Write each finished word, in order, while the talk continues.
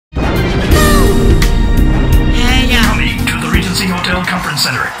Hotel Conference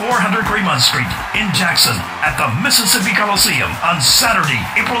Center, 400 Greenmont Street in Jackson at the Mississippi Coliseum on Saturday,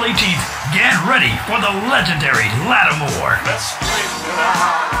 April 18th. Get ready for the legendary Latimore.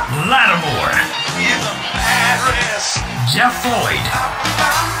 Latimore. Jeff Floyd.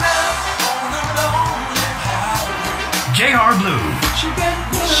 J.R. Blue.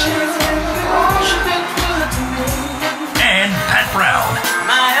 And Pat Brown.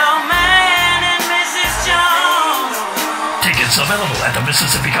 Tickets available at the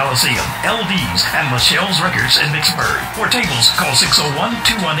Mississippi Coliseum, LD's, and Michelle's Records in Vicksburg. For tables, call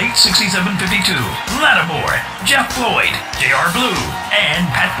 601-218-6752. Latimore, Jeff Floyd, J.R. Blue, and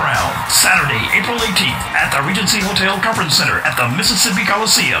Pat Brown. Saturday, April 18th at the Regency Hotel Conference Center at the Mississippi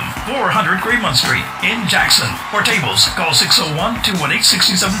Coliseum, 400 Greenmont Street in Jackson. For tables, call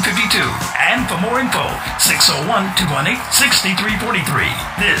 601-218-6752. And for more info,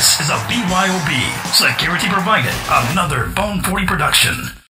 601-218-6343. This is a BYOB. Security provided. Another Bone 40 production.